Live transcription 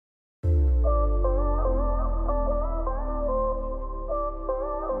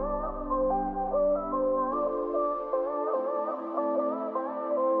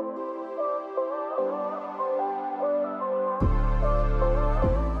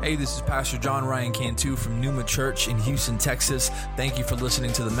Hey, this is Pastor John Ryan Cantu from Numa Church in Houston, Texas. Thank you for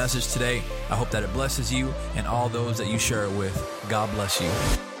listening to the message today. I hope that it blesses you and all those that you share it with. God bless you.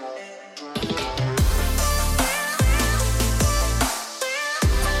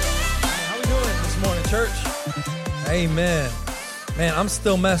 How we doing this morning, church? Amen. Man, I'm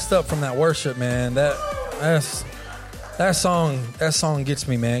still messed up from that worship, man. That song gets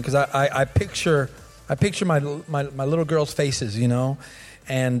me, man, because I picture my little girls' faces, you know,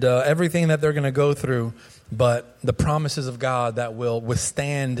 and everything that they're going to go through, but the promises of God that will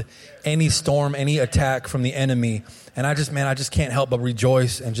withstand any storm, any attack from the enemy. And I just can't help but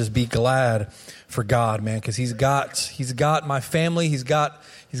rejoice and just be glad for God, man, because He's got my family, He's got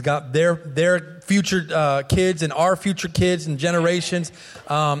their future kids and our future kids and generations.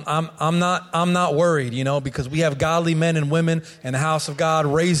 I'm not worried, you know, because we have godly men and women in the house of God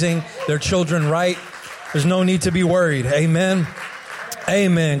raising their children right. There's no need to be worried. Amen.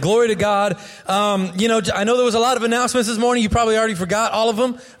 Amen. Glory to God. You know, I know there was a lot of announcements this morning. You probably already forgot all of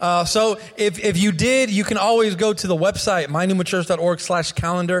them. So if you did, you can always go to the website,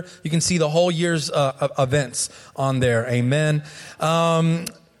 mynumachurch.org/calendar. You can see the whole year's of events on there. Amen.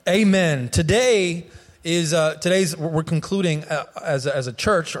 Amen. We're concluding as a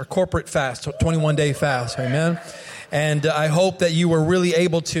church our corporate fast, 21-day fast. Amen. And I hope that you were really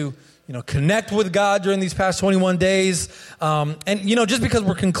able to, you know, connect with God during these past 21 days. And, you know, just because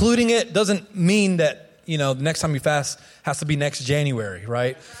we're concluding it doesn't mean that, you know, the next time you fast has to be next January,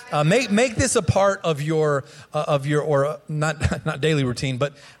 right? Make this a part of your not daily routine,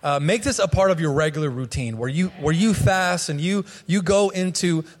 but make this a part of your regular routine where you fast and you go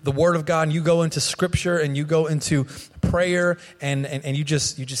into the Word of God and you go into Scripture and you go into prayer and you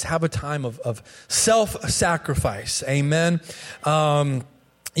just have a time of self-sacrifice. Amen.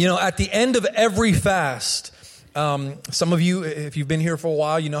 You know, at the end of every fast, some of you, if you've been here for a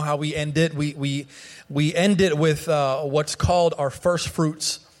while, you know how we end it. We end it with what's called our first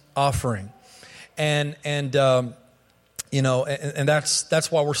fruits offering, and you know, and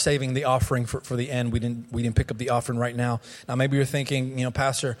that's why we're saving the offering for the end. We didn't pick up the offering right now. Now maybe you're thinking, you know,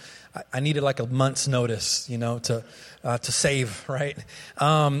 Pastor, I needed like a month's notice, you know, to save, right?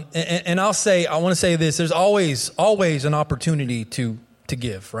 And I want to say this: there's always an opportunity to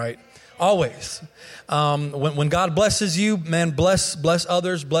give, right? Always. When God blesses you, man, bless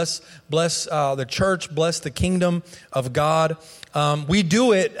others, bless the church, bless the kingdom of God. We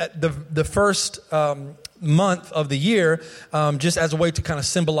do it at the first month of the year, just as a way to kind of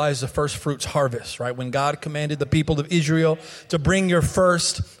symbolize the first fruits harvest, right? When God commanded the people of Israel to bring your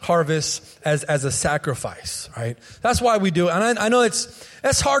first harvest as a sacrifice, right? That's why we do it. And I know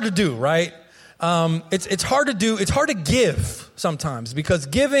that's hard to do, right? It's hard to do. It's hard to give sometimes because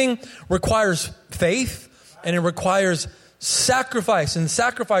giving requires faith and it requires sacrifice. And the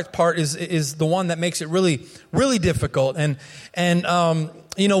sacrifice part is the one that makes it really, really difficult. And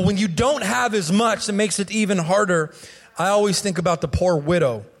you know, when you don't have as much, it makes it even harder. I always think about the poor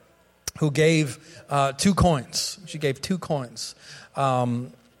widow who gave 2 coins. She gave 2 coins.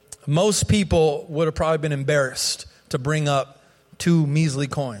 Most people would have probably been embarrassed to bring up 2 measly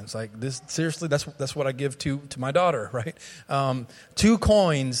coins. Like this, seriously, that's what I give to my daughter, right? 2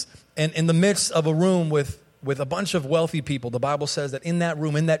 coins, and in the midst of a room with a bunch of wealthy people. The Bible says that in that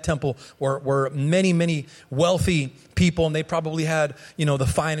room, in that temple, were many, many wealthy people, and they probably had, you know, the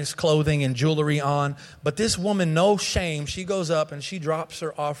finest clothing and jewelry on. But this woman, no shame, she goes up and she drops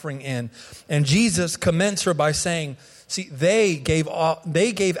her offering in, and Jesus commends her by saying, "See, they gave out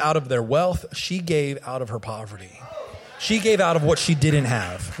of their wealth. She gave out of her poverty." She gave out of what she didn't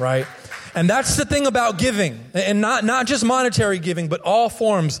have, right? And that's the thing about giving, and not just monetary giving, but all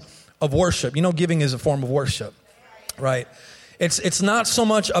forms of worship. You know, giving is a form of worship, right? It's not so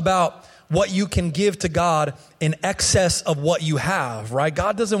much about what you can give to God in excess of what you have, right?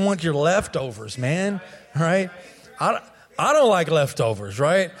 God doesn't want your leftovers, man, right? I don't like leftovers,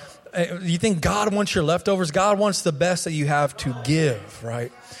 right? You think God wants your leftovers? God wants the best that you have to give,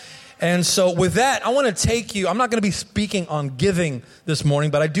 right? And so with that, I want to take you, I'm not going to be speaking on giving this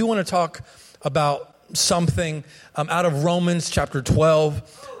morning, but I do want to talk about something out of Romans chapter 12,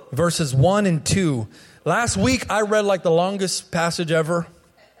 verses 1 and 2. Last week, I read like the longest passage ever.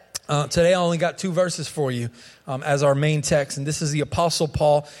 Today, I only got 2 verses for you as our main text. And this is the Apostle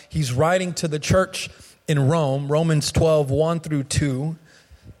Paul. He's writing to the church in Rome, Romans 12, 1 through 2.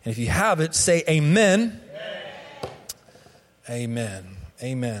 And if you have it, say amen. Amen.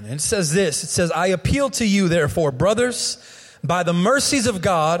 Amen. And it says this, it says, "I appeal to you, therefore, brothers, by the mercies of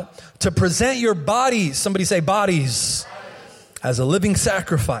God, to present your bodies," somebody say bodies, "as a living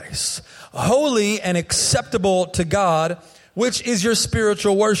sacrifice, holy and acceptable to God, which is your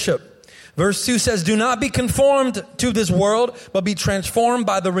spiritual worship. Verse 2 says, do not be conformed to this world, but be transformed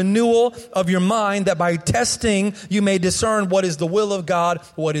by the renewal of your mind, that by testing you may discern what is the will of God,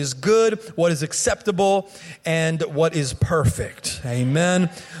 what is good, what is acceptable, and what is perfect. Amen.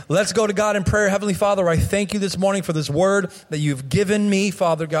 Let's go to God in prayer. Heavenly Father, I thank you this morning for this word that you've given me,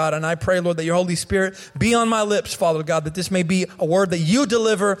 Father God. And I pray, Lord, that your Holy Spirit be on my lips, Father God, that this may be a word that you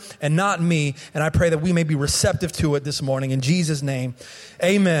deliver and not me. And I pray that we may be receptive to it this morning. In Jesus' name,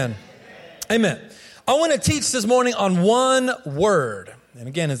 amen. Amen. I want to teach this morning on one word. And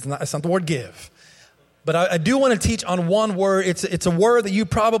again, it's not the word give. But I do want to teach on one word. It's a word that you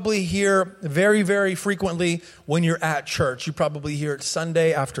probably hear very, very frequently when you're at church. You probably hear it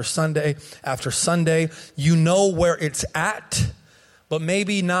Sunday after Sunday after Sunday. You know where it's at, but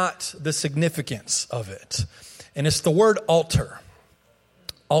maybe not the significance of it. And it's the word altar.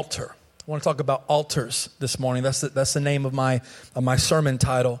 Altar. I want to talk about altars this morning. That's the name of my sermon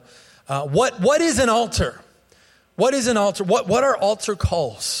title. What is an altar? What is an altar? What are altar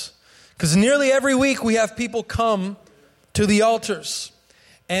calls? Because nearly every week we have people come to the altars.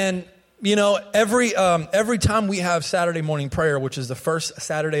 And, you know, every time we have Saturday morning prayer, which is the first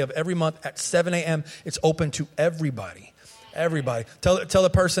Saturday of every month at 7 a.m., it's open to everybody. Everybody. Tell the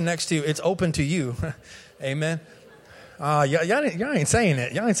person next to you, it's open to you. Amen. Y'all ain't saying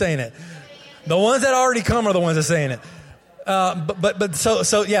it. Y'all ain't saying it. The ones that already come are the ones that are saying it.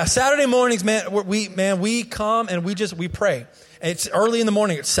 So yeah, Saturday mornings, we come and we pray. It's early in the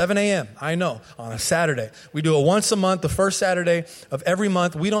morning. It's 7 a.m. I know, on a Saturday. We do it once a month, the first Saturday of every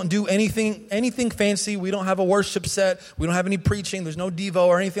month. We don't do anything fancy. We don't have a worship set. We don't have any preaching. There's no Devo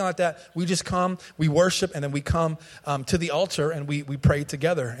or anything like that. We just come, we worship, and then we come to the altar and we pray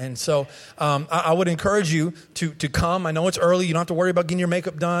together. And so I would encourage you to come. I know it's early. You don't have to worry about getting your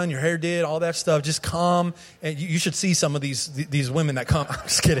makeup done, your hair did, all that stuff. Just come. And you should see some of these women that come. I'm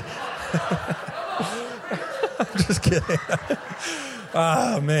just kidding. I'm just kidding.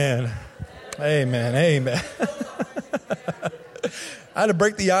 Oh, man. Amen. I had to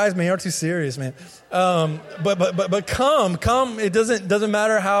break the ice, man. You're too serious, man. But come. It doesn't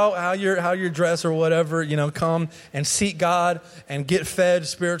matter how you're dressed or whatever. You know, come and seek God and get fed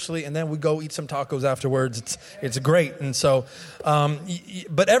spiritually, and then we go eat some tacos afterwards. It's great. And so,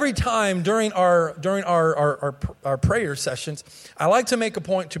 but every time during our prayer sessions, I like to make a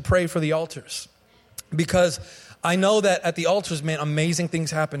point to pray for the altars. Because I know that at the altars, man, amazing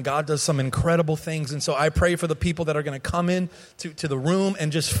things happen. God does some incredible things. And so I pray for the people that are going to come in to the room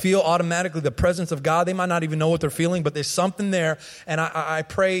and just feel automatically the presence of God. They might not even know what they're feeling, but there's something there. And I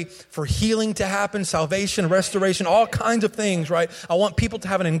pray for healing to happen, salvation, restoration, all kinds of things, right? I want people to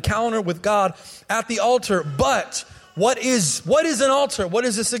have an encounter with God at the altar. But what is an altar? What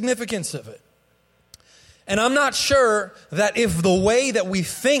is the significance of it? And I'm not sure that if the way that we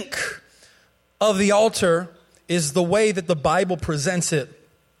think of the altar is the way that the Bible presents it.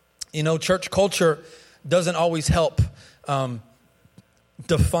 You know, church culture doesn't always help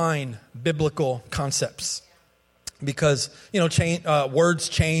define biblical concepts because, you know, words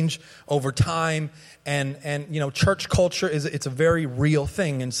change over time, and you know, church culture it's a very real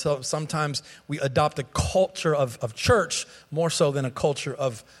thing, and so sometimes we adopt a culture of church more so than a culture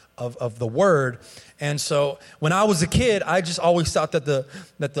of the word. And so when I was a kid, I just always thought that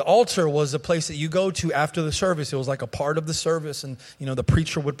the altar was a place that you go to after the service. It was like a part of the service, and you know, the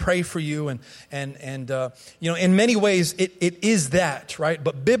preacher would pray for you, and you know, in many ways it is that, right?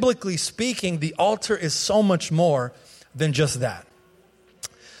 But biblically speaking, the altar is so much more than just that.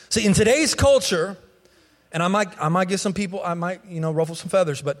 See, in today's culture, and I might get some people, I might, you know, ruffle some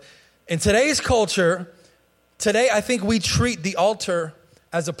feathers, but in today's culture, today I think we treat the altar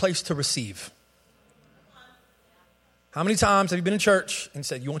as a place to receive. How many times have you been in church and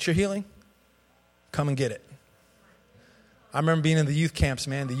said, you want your healing? Come and get it. I remember being in the youth camps,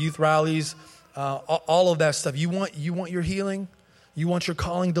 man, the youth rallies, all of that stuff. You want your healing? You want your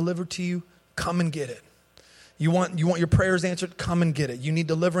calling delivered to you? Come and get it. You want your prayers answered? Come and get it. You need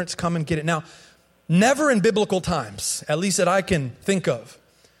deliverance? Come and get it. Now, never in biblical times, at least that I can think of,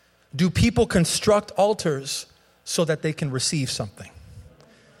 do people construct altars so that they can receive something.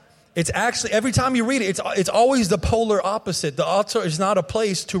 It's actually, every time you read it, it's always the polar opposite. The altar is not a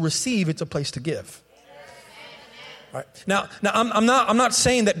place to receive, it's a place to give. Right. Now I'm not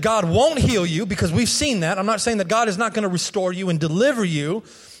saying that God won't heal you, because we've seen that. I'm not saying that God is not going to restore you and deliver you,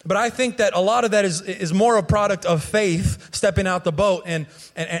 but I think that a lot of that is more a product of faith, stepping out the boat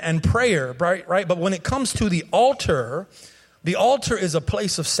and prayer, right? But when it comes to the altar is a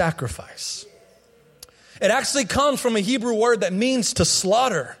place of sacrifice. It actually comes from a Hebrew word that means to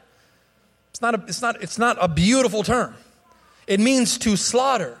slaughter. It's not a beautiful term. It means to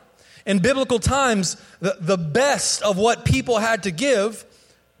slaughter. In biblical times, the best of what people had to give,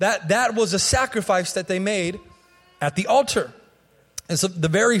 that was a sacrifice that they made at the altar. And so the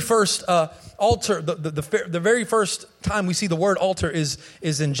very first altar, the very first time we see the word altar is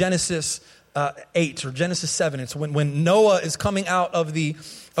in Genesis 8 or Genesis 7. It's when Noah is coming out of the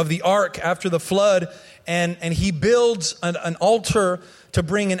ark after the flood, and he builds an altar to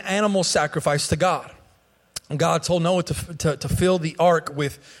bring an animal sacrifice to God. And God told Noah to fill the ark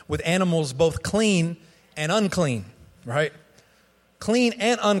with animals both clean and unclean, right? Clean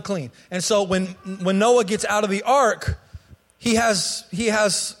and unclean. And so when Noah gets out of the ark, he has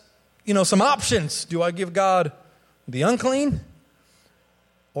some options. Do I give God the unclean,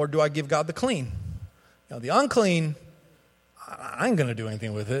 or do I give God the clean? The unclean, I ain't going to do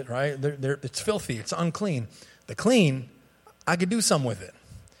anything with it, right? It's filthy. It's unclean. The clean, I could do some with it.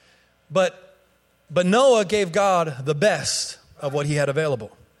 But Noah gave God the best of what he had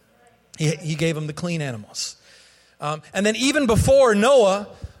available. He gave him the clean animals. And then even before Noah,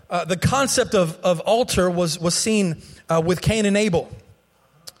 the concept of altar was seen with Cain and Abel.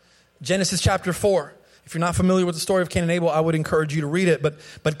 Genesis chapter 4. If you're not familiar with the story of Cain and Abel, I would encourage you to read it.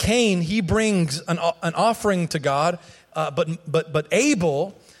 But Cain, he brings an offering to God. But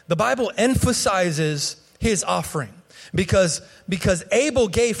Abel, the Bible emphasizes his offering because Abel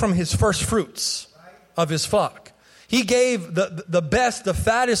gave from his first fruits of his flock. He gave the best, the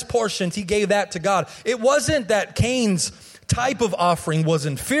fattest portions. He gave that to God. It wasn't that Cain's type of offering was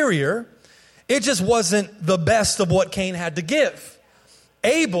inferior. It just wasn't the best of what Cain had to give.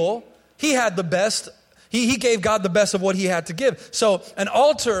 Abel, he had the best. He gave God the best of what he had to give. So an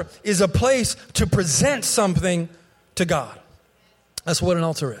altar is a place to present something to God. That's what an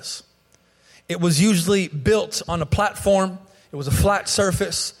altar is. It was usually built on a platform. It was a flat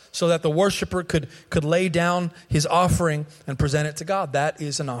surface so that the worshiper could lay down his offering and present it to God. That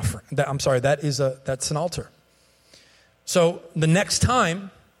is an offering. That's an altar. So the next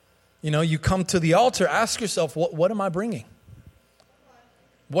time, you come to the altar, ask yourself, what am I bringing?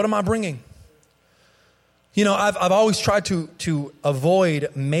 What am I bringing? I've always tried to avoid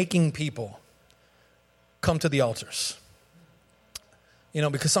making people come to the altars.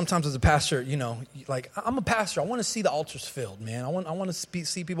 Because sometimes as a pastor, I'm a pastor. I want to see the altars filled, man. I want to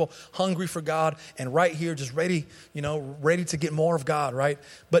see people hungry for God and right here, just ready to get more of God, right?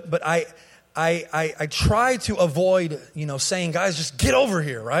 But I try to avoid, saying, guys, just get over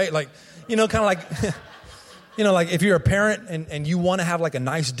here, right? Like, kind of like, like if you're a parent and you want to have like a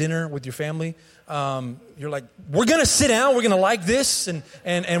nice dinner with your family, you're like, we're going to sit down, we're going to like this, and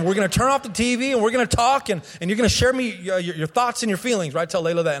we're going to turn off the TV, and we're going to talk, and you're going to share me your thoughts and your feelings, right? Tell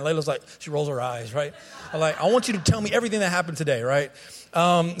Layla that, and Layla's like, she rolls her eyes, right? I'm like, I want you to tell me everything that happened today, right?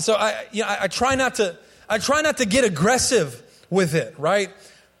 So I try not to get aggressive with it, right?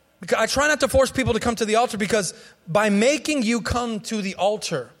 Because I try not to force people to come to the altar, because by making you come to the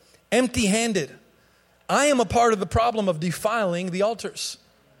altar empty-handed, I am a part of the problem of defiling the altars.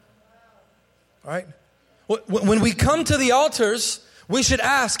 All right? When we come to the altars, we should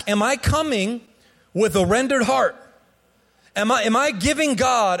ask, am I coming with a rendered heart? Am I giving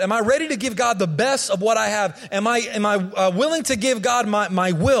God, am I ready to give God the best of what I have? Am I willing to give God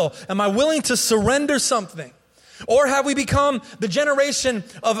my will? Am I willing to surrender something? Or have we become the generation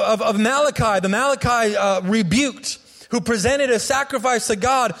of Malachi, the Malachi rebuked, who presented a sacrifice to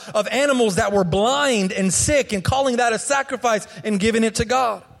God of animals that were blind and sick, and calling that a sacrifice and giving it to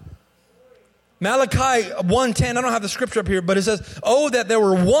God? Malachi 1:10, I don't have the scripture up here, but it says, "Oh, that there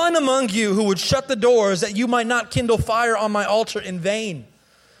were one among you who would shut the doors, that you might not kindle fire on my altar in vain.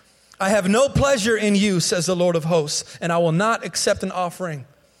 I have no pleasure in you, says the Lord of hosts, and I will not accept an offering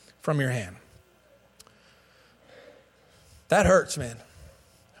from your hand." That hurts, man.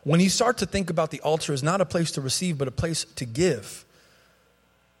 When you start to think about the altar as not a place to receive, but a place to give,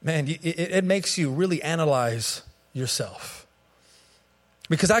 man, it makes you really analyze yourself.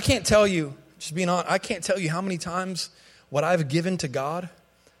 Because I can't tell you, just being honest, I can't tell you how many times what I've given to God,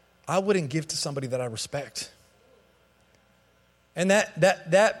 I wouldn't give to somebody that I respect. And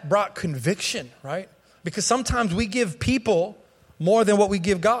that brought conviction, right? Because sometimes we give people more than what we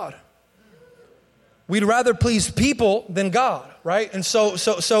give God. We'd rather please people than God, right? And so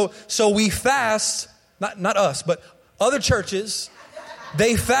we fast, not us, but other churches,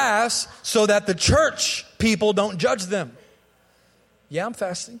 they fast so that the church people don't judge them. Yeah, I'm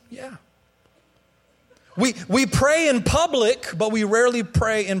fasting. Yeah. We pray in public, but we rarely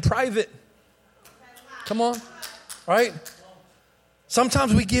pray in private. Come on, right?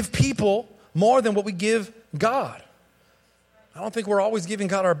 Sometimes we give people more than what we give God. I don't think we're always giving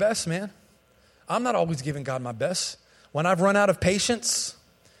God our best, man. I'm not always giving God my best. when I've run out of patience,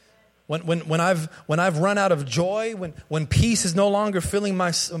 when I've run out of joy, when peace is no longer filling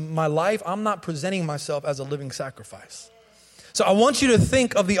my life, I'm not presenting myself as a living sacrifice. So I want you to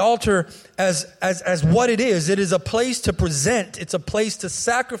think of the altar as what it is. It is a place to present. It's a place to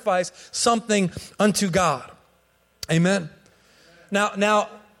sacrifice something unto God. Amen. Now,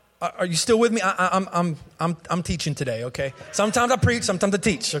 are you still with me? I'm teaching today, okay? Sometimes I preach, sometimes I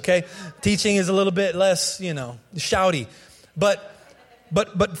teach, okay? Teaching is a little bit less, shouty.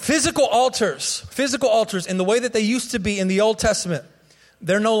 But physical altars in the way that they used to be in the Old Testament,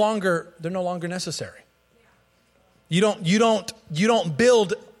 they're no longer necessary. You don't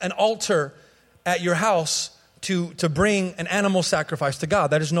build an altar at your house to bring an animal sacrifice to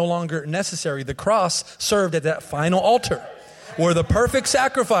God. That is no longer necessary. The cross served at that final altar, where the perfect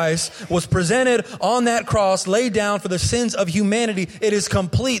sacrifice was presented on that cross, laid down for the sins of humanity. It is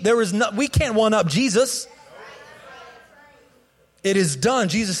complete. We can't one up Jesus. It is done.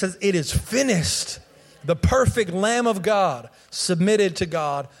 Jesus says it is finished. The perfect Lamb of God, submitted to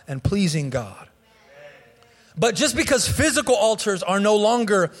God and pleasing God. But just because physical altars are no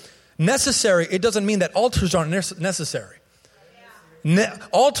longer necessary, it doesn't mean that altars aren't necessary.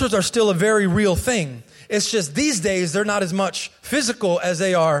 Altars are still a very real thing. It's just these days they're not as much physical as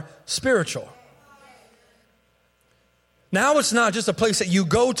they are spiritual. Now it's not just a place that you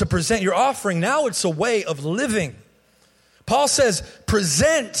go to present your offering. Now it's a way of living. Paul says,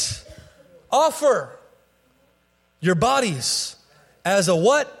 present, offer your bodies as a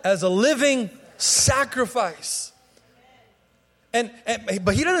what? As a living sacrifice.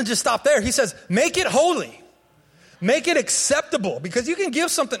 But he doesn't just stop there. He says, make it holy. Make it acceptable. Because you can give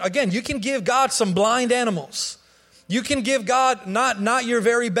something, again, you can give God some blind animals. You can give God not your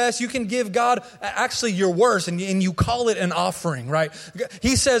very best. You can give God actually your worst, and you call it an offering, right?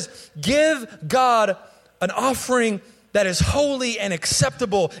 He says, give God an offering that is holy and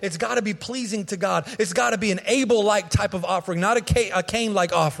acceptable. It's got to be pleasing to God. It's got to be an Abel-like type of offering, not a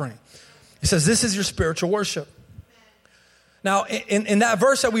Cain-like offering. He says, this is your spiritual worship. Now, in that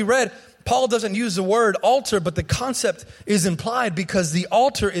verse that we read, Paul doesn't use the word altar, but the concept is implied because the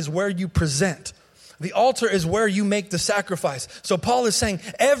altar is where you present. The altar is where you make the sacrifice. So Paul is saying,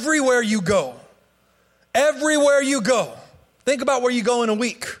 everywhere you go, think about where you go in a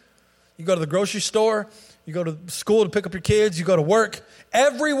week. You go to the grocery store, you go to school to pick up your kids, you go to work.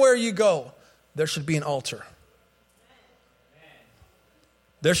 Everywhere you go, there should be an altar.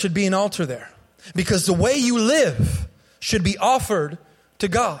 There should be an altar there. Because the way you live should be offered to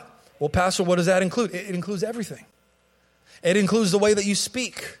God. Well, Pastor, what does that include? It includes everything. It includes the way that you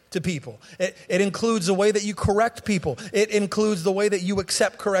speak to people. It includes the way that you correct people. It includes the way that you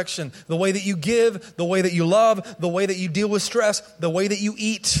accept correction, the way that you give, the way that you love, the way that you deal with stress, the way that you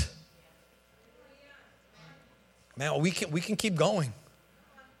eat. Man, we can keep going.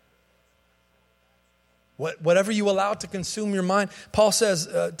 Whatever you allow to consume your mind. Paul says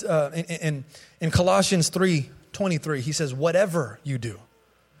in Colossians 3:23, he says, whatever you do.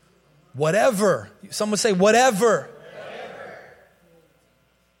 Whatever. Someone say, whatever.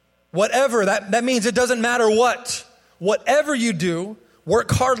 Whatever. That means it doesn't matter what. Whatever you do,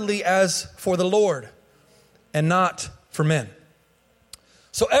 work heartily as for the Lord and not for men.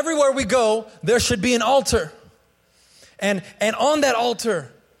 So everywhere we go, there should be an altar. And on that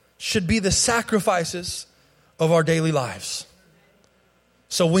altar should be the sacrifices of our daily lives.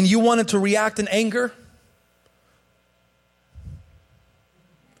 So when you wanted to react in anger,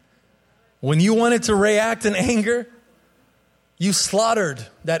 you slaughtered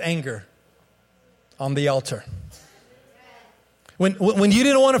that anger on the altar. When you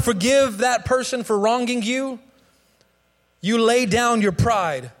didn't want to forgive that person for wronging you, you laid down your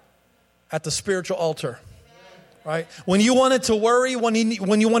pride at the spiritual altar. Right? When you wanted to worry, when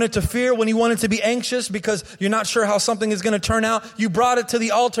you wanted to fear, when you wanted to be anxious because you're not sure how something is going to turn out, you brought it to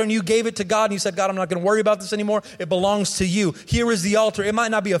the altar and you gave it to God and you said, God, I'm not going to worry about this anymore. It belongs to you. Here is the altar. It might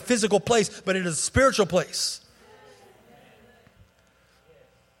not be a physical place, but it is a spiritual place.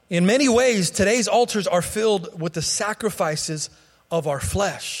 In many ways, today's altars are filled with the sacrifices of our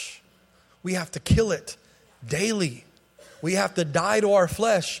flesh. We have to kill it daily. We have to die to our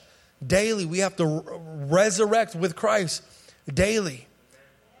flesh daily. We have to resurrect with Christ daily.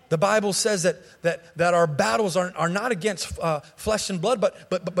 The Bible says that our battles are not against flesh and blood,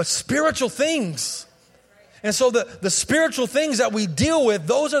 but spiritual things. And so the spiritual things that we deal with,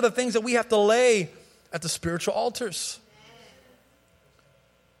 those are the things that we have to lay at the spiritual altars.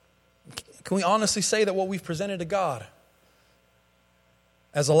 Can we honestly say that what we've presented to God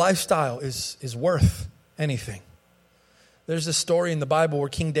as a lifestyle is worth anything? There's this story in the Bible where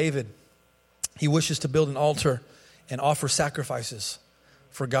King David, he wishes to build an altar offer sacrifices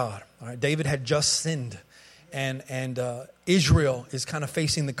for God. All right? David had just sinned, and Israel is kind of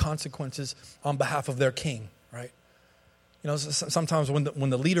facing the consequences on behalf of their king, right? You know, sometimes when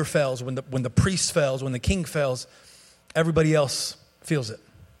the leader fails, when the priest fails, when the king fails, everybody else feels it.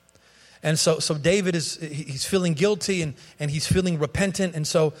 And so David he's feeling guilty and he's feeling repentant. And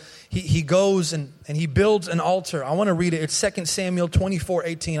so he goes and he builds an altar. I want to read it. It's 2 Samuel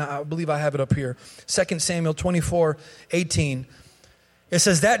 24:18. I believe I have it up here. 2 Samuel 24:18. It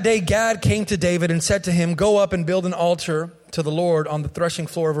says, that day Gad came to David and said to him, go up and build an altar to the Lord on the threshing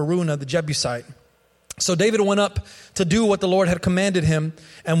floor of Araunah the Jebusite. So David went up to do what the Lord had commanded him.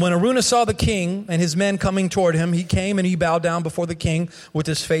 And when Araunah saw the king and his men coming toward him, he came and he bowed down before the king with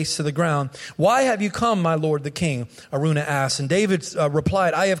his face to the ground. Why have you come, my lord the king? Araunah asked. And David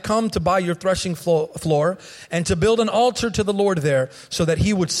replied, I have come to buy your threshing floor and to build an altar to the Lord there so that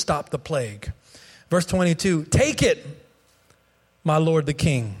he would stop the plague. Verse 22, take it, my lord the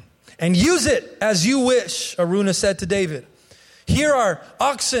king, and use it as you wish, Araunah said to David. Here are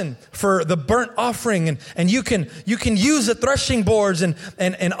oxen for the burnt offering, and you can use the threshing boards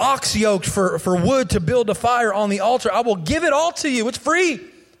and ox yokes for wood to build a fire on the altar. I will give it all to you. It's free.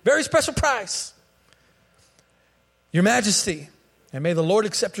 Very special price. Your majesty, and may the Lord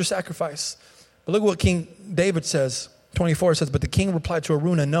accept your sacrifice. But look what King David says. 24 says, but the king replied to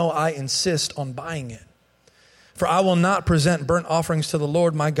Araunah, no, I insist on buying it. For I will not present burnt offerings to the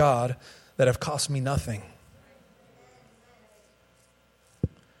Lord my God that have cost me nothing.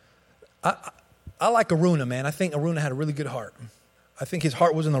 I like Araunah, man. I think Araunah had a really good heart. I think his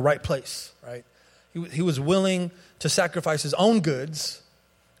heart was in the right place, right? He was willing to sacrifice his own goods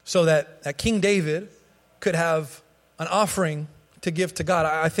so that King David could have an offering to give to God.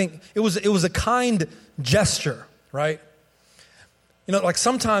 I think it was a kind gesture, right? You know, like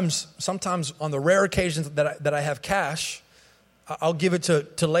sometimes on the rare occasions that I have cash, I'll give it to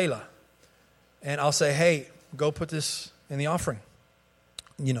Layla. And I'll say, hey, go put this in the offering.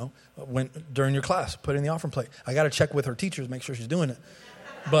 You know, during your class, put it in the offering plate. I got to check with her teachers, make sure she's doing it.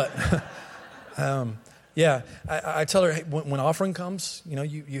 But, yeah, I tell her, hey, when offering comes, you know,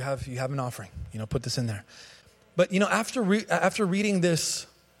 you have an offering. You know, put this in there. But, you know, after reading this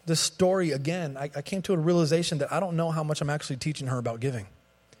story again, I came to a realization that I don't know how much I'm actually teaching her about giving.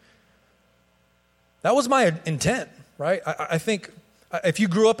 That was my intent, right? I think if you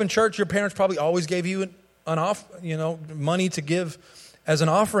grew up in church, your parents probably always gave you money to give as an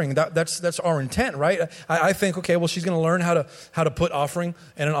offering. That's our intent, right? I think, okay, well, she's going to learn how to put offering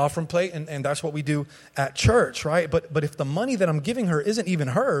in an offering plate, and that's what we do at church, right? But if the money that I'm giving her isn't even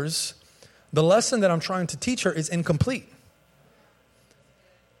hers, the lesson that I'm trying to teach her is incomplete.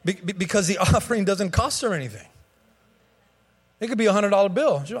 Because the offering doesn't cost her anything. It could be $100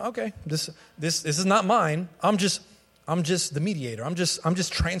 bill. Okay, this is not mine. I'm just the mediator. I'm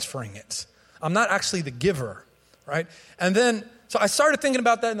just transferring it. I'm not actually the giver, right? And then so I started thinking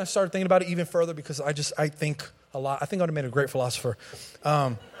about that, and I started thinking about it even further because I think a lot. I think I would have made a great philosopher.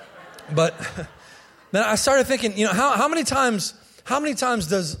 But then I started thinking, you know, how many times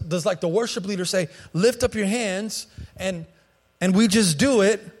does like the worship leader say, lift up your hands, and we just do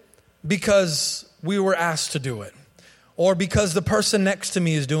it because we were asked to do it, or because the person next to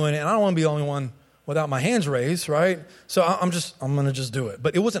me is doing it, and I don't want to be the only one without my hands raised, right? So I'm going to just do it.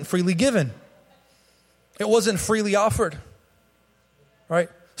 But it wasn't freely given. It wasn't freely offered. Right?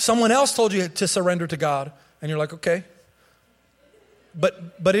 Someone else told you to surrender to God, and you're like, okay. But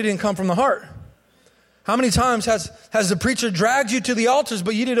it didn't come from the heart. How many times has the preacher dragged you to the altars,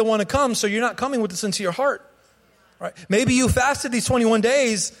 but you didn't want to come, so you're not coming with the sincere heart? Right? Maybe you fasted these 21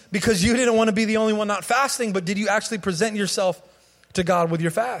 days because you didn't want to be the only one not fasting, but did you actually present yourself to God with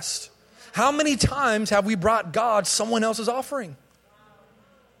your fast? How many times have we brought God someone else's offering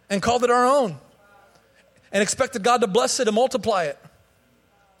and called it our own and expected God to bless it and multiply it?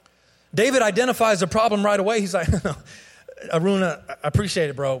 David identifies the problem right away. He's like, Araunah, I appreciate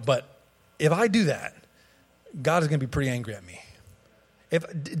it, bro, but if I do that, God is going to be pretty angry at me. If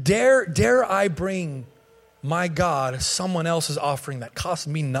dare I bring my God someone else's offering that cost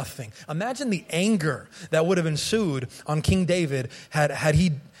me nothing? Imagine the anger that would have ensued on King David had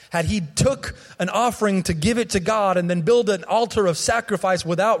he took an offering to give it to God and then build an altar of sacrifice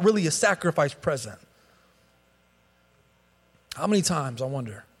without really a sacrifice present. How many times, I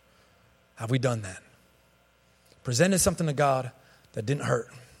wonder, have we done that? Presented something to God that didn't hurt,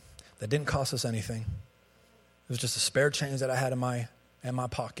 that didn't cost us anything. It was just a spare change that I had in my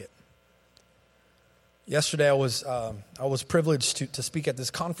pocket. Yesterday, I was privileged to speak at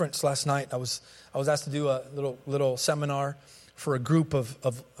this conference last night. I was asked to do a little seminar for a group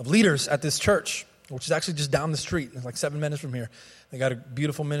of leaders at this church. which is actually just down the street. It's like 7 minutes from here. They got a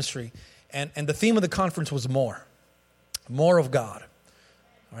beautiful ministry. And the theme of the conference was more of God.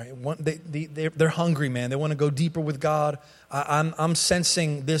 All right, they're hungry, man. They want to go deeper with God. I'm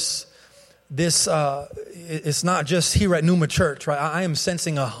sensing this. It's not just here at Numa Church, right? I am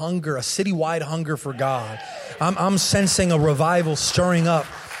sensing a hunger, a citywide hunger for God. I'm sensing a revival stirring up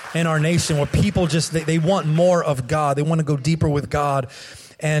in our nation where people just they want more of God. They want to go deeper with God,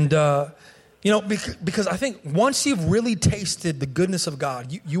 and because I think once you've really tasted the goodness of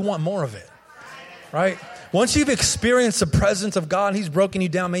God, you want more of it, right? Once you've experienced the presence of God and He's broken you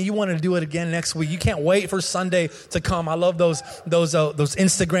down, man, you want to do it again next week. You can't wait for Sunday to come. I love those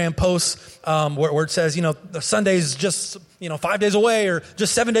Instagram posts where it says, Sunday's just 5 days away or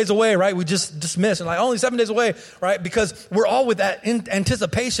just 7 days away, right? We just missed, and like only 7 days away, right? Because we're all with that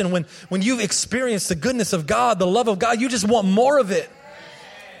anticipation. When you've experienced the goodness of God, the love of God, you just want more of it.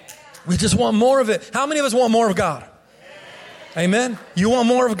 We just want more of it. How many of us want more of God? Amen. You want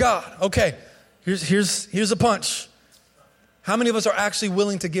more of God? Okay. Here's a punch. How many of us are actually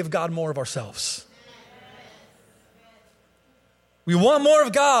willing to give God more of ourselves? We want more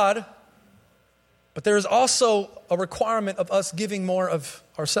of God, but there is also a requirement of us giving more of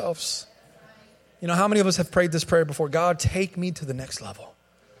ourselves. How many of us have prayed this prayer before? God, take me to the next level.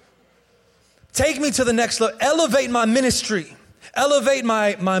 Take me to the next level. Elevate my ministry. Elevate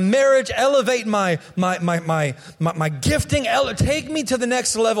my marriage, elevate my gifting, take me to the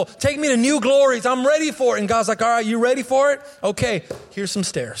next level. Take me to new glories. I'm ready for it. And God's like, all right, you ready for it? Okay, here's some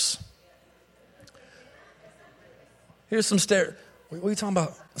stairs. Here's some stairs. What are you talking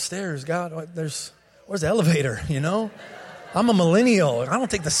about? Stairs, God? Where's the elevator, I'm a millennial. I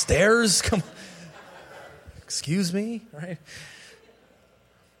don't take the stairs. Come on. Excuse me, right?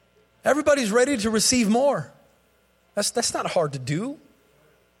 Everybody's ready to receive more. That's not hard to do.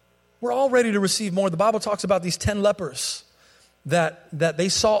 We're all ready to receive more. The Bible talks about these 10 lepers that they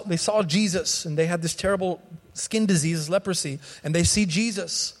saw Jesus, and they had this terrible skin disease, leprosy, and they see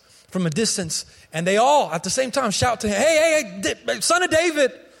Jesus from a distance, and they all at the same time shout to him, hey, Son of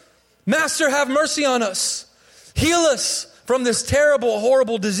David, Master, have mercy on us. Heal us from this terrible,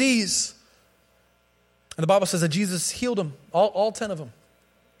 horrible disease. And the Bible says that Jesus healed them, all 10 of them.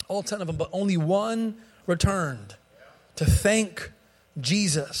 All 10 of them, but only one returned to thank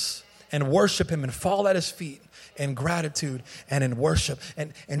Jesus and worship Him and fall at His feet in gratitude and in worship.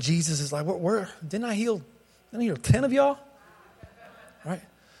 And Jesus is like, didn't I heal 10 of y'all? Right?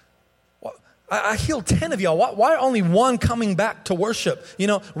 Well, I healed 10 of y'all. Why only one coming back to worship?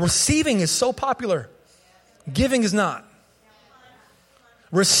 Receiving is so popular. Giving is not.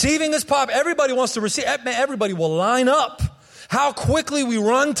 Receiving is pop. Everybody wants to receive. Everybody will line up. How quickly we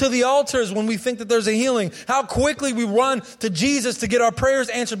run to the altars when we think that there's a healing. How quickly we run to Jesus to get our prayers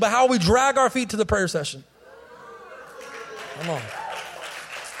answered, but how we drag our feet to the prayer session. Come on.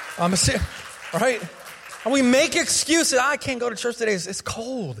 Right? And we make excuses. I can't go to church today. It's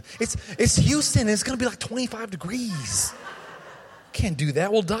cold. It's Houston. It's going to be like 25 degrees. Can't do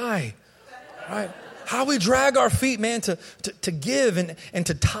that. We'll die. Right? How we drag our feet, man, to give and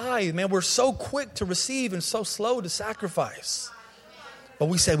to tithe. Man, we're so quick to receive and so slow to sacrifice. But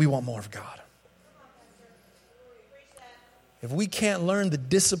we say we want more of God. If we can't learn the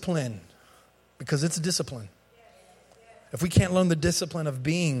discipline, because it's a discipline. If we can't learn the discipline of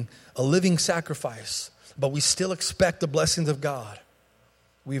being a living sacrifice, but we still expect the blessings of God,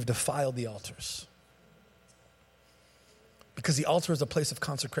 we've defiled the altars. Because the altar is a place of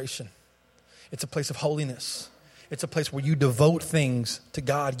consecration. It's a place of holiness. It's a place where you devote things to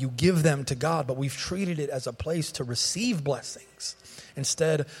God. You give them to God, but we've treated it as a place to receive blessings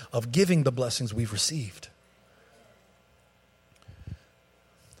instead of giving the blessings we've received.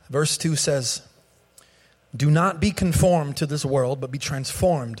 Verse 2 says, do not be conformed to this world, but be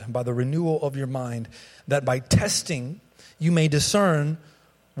transformed by the renewal of your mind, that by testing you may discern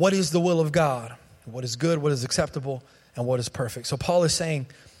what is the will of God, what is good, what is acceptable, and what is perfect. So Paul is saying,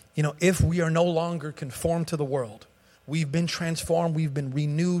 if we are no longer conformed to the world, we've been transformed, we've been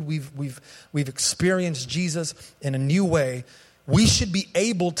renewed, we've experienced Jesus in a new way, we should be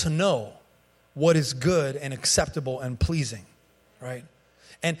able to know what is good and acceptable and pleasing, right?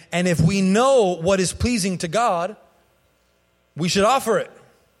 And if we know what is pleasing to God, we should offer it.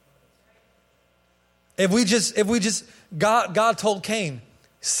 God told Cain,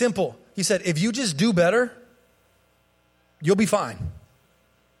 simple. He said, if you just do better, you'll be fine.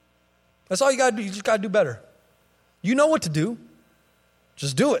 That's all you got to do. You just got to do better. You know what to do.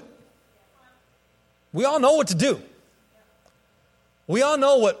 Just do it. We all know what to do. We all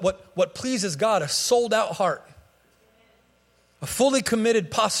know what pleases God, a sold out heart, a fully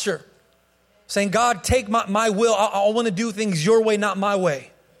committed posture, Saying, God, take my will. I want to do things your way, not my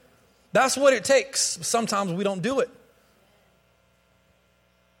way. That's what it takes. Sometimes we don't do it.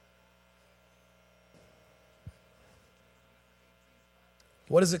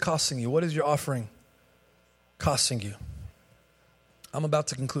 What is it costing you? What is your offering costing you? I'm about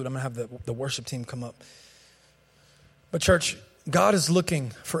to conclude. I'm going to have the worship team come up. But church, God is looking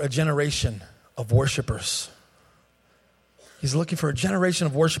for a generation of worshipers. He's looking for a generation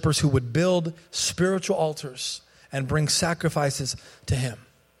of worshipers who would build spiritual altars and bring sacrifices to him.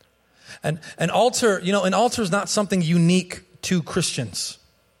 And an altar, an altar is not something unique to Christians.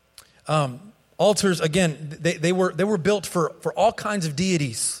 Altars, again, they were built for all kinds of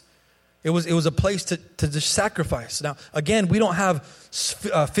deities. It was a place to just sacrifice. Now, again, we don't have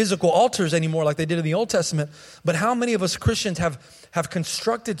physical altars anymore like they did in the Old Testament. But how many of us Christians have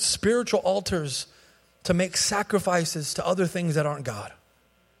constructed spiritual altars to make sacrifices to other things that aren't God?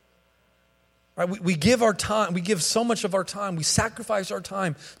 Right? We give our time, we give so much of our time, we sacrifice our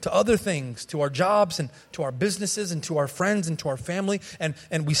time to other things, to our jobs and to our businesses and to our friends and to our family, and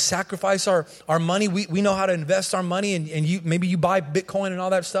we sacrifice our money. We know how to invest our money, and maybe you buy Bitcoin and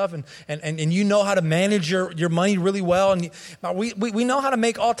all that stuff, and you know how to manage your money really well, and we know how to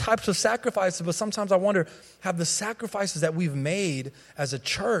make all types of sacrifices, but sometimes I wonder, have the sacrifices that we've made as a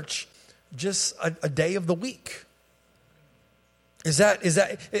church just a day of the week? Is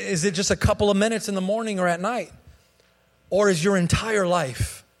it just a couple of minutes in the morning or at night? Or is your entire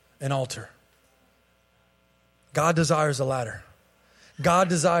life an altar? God desires a ladder. God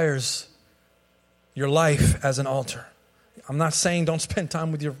desires your life as an altar. I'm not saying don't spend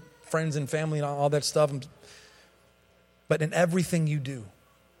time with your friends and family and all that stuff. But in everything you do,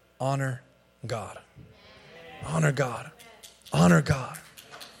 honor God. Honor God. Honor God.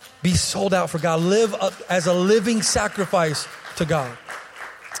 Be sold out for God. Live as a living sacrifice to God.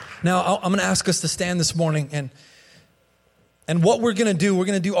 Now, I'm going to ask us to stand this morning, and what we're going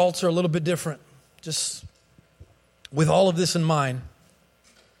to do altar a little bit different, just with all of this in mind.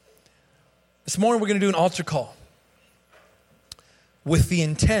 This morning, we're going to do an altar call with the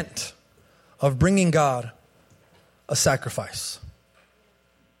intent of bringing God a sacrifice.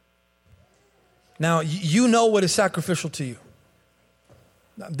 Now, you know what is sacrificial to you.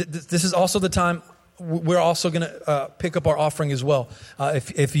 This is also the time we're also going to pick up our offering as well.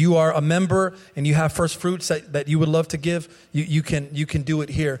 If you are a member and you have first fruits that you would love to give, you can do it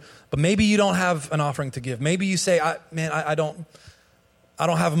here. But maybe you don't have an offering to give. Maybe you say, I don't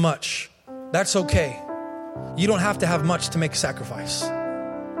have much. That's okay. You don't have to have much to make a sacrifice.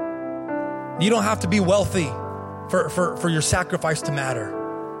 You don't have to be wealthy for your sacrifice to matter.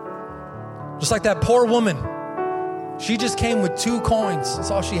 Just like that poor woman. She just came with 2 coins. That's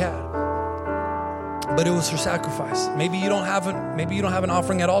all she had. But it was her sacrifice. Maybe you don't have an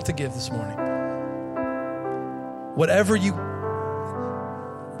offering at all to give this morning. Whatever you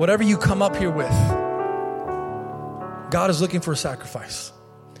come up here with, God is looking for a sacrifice.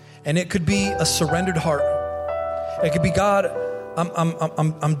 And it could be a surrendered heart. It could be, God,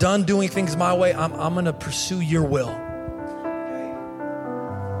 I'm done doing things my way. I'm going to pursue your will.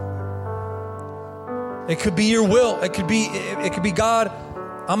 It could be your will. It could be God,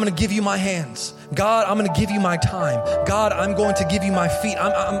 I'm going to give you my hands. God, I'm going to give you my time. God, I'm going to give you my feet.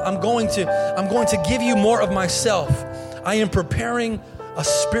 I'm going to give you more of myself. I am preparing a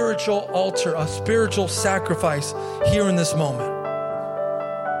spiritual altar, a spiritual sacrifice here in this moment.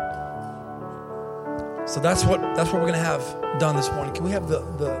 So that's what we're going to have done this morning. Can we have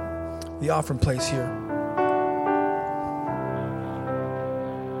the offering place here?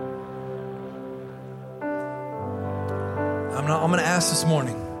 I'm going to ask this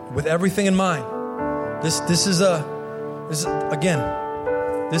morning, with everything in mind. This isn't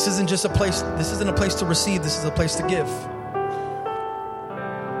just a place. This isn't a place to receive. This is a place to give.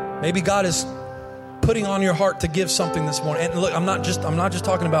 Maybe God is putting on your heart to give something this morning. And look, I'm not just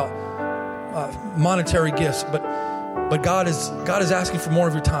talking about monetary gifts, but God is asking for more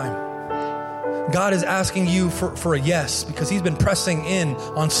of your time. God is asking you for a yes, because he's been pressing in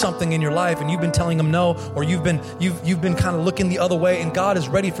on something in your life and you've been telling him no, or you've been kind of looking the other way, and God is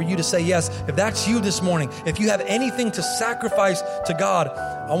ready for you to say yes. If that's you this morning, if you have anything to sacrifice to God,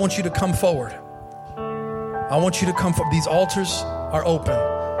 I want you to come forward. I want you to come forward. These altars are open.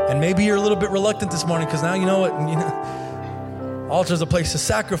 And maybe you're a little bit reluctant this morning because now you know what, altar is a place to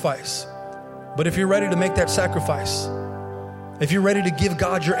sacrifice. But if you're ready to make that sacrifice, if you're ready to give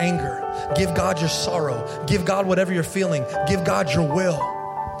God your anger, give God your sorrow, give God whatever you're feeling, give God your will,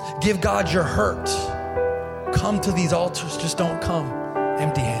 give God your hurt, come to these altars. Just don't come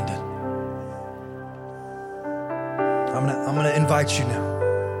empty-handed. I'm gonna invite you now.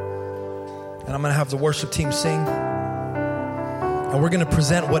 and I'm going to have the worship team sing. And we're going to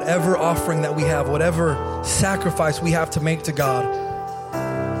present whatever offering that we have, whatever sacrifice we have to make to God.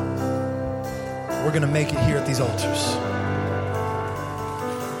 We're going to make it here at these altars.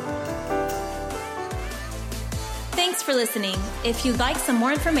 Thanks for listening. If you'd like some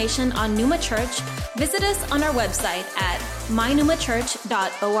more information on Pneuma Church, visit us on our website at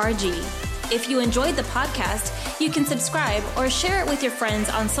mypneumachurch.org. If you enjoyed the podcast, you can subscribe or share it with your friends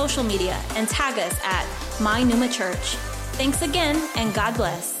on social media and tag us at MyPneuma Church. Thanks again, and God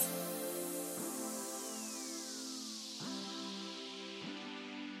bless.